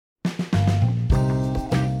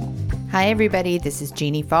Hi, everybody. This is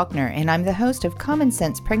Jeannie Faulkner, and I'm the host of Common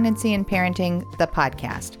Sense Pregnancy and Parenting, the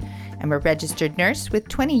podcast. I'm a registered nurse with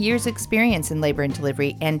 20 years experience in labor and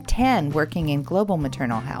delivery and 10 working in global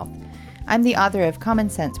maternal health. I'm the author of Common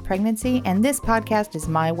Sense Pregnancy, and this podcast is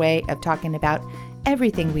my way of talking about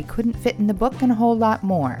everything we couldn't fit in the book and a whole lot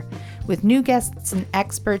more. With new guests and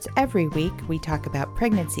experts every week, we talk about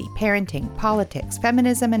pregnancy, parenting, politics,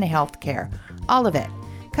 feminism, and healthcare. All of it.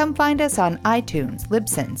 Come find us on iTunes,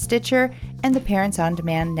 Libsyn, Stitcher, and the Parents on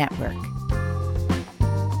Demand Network.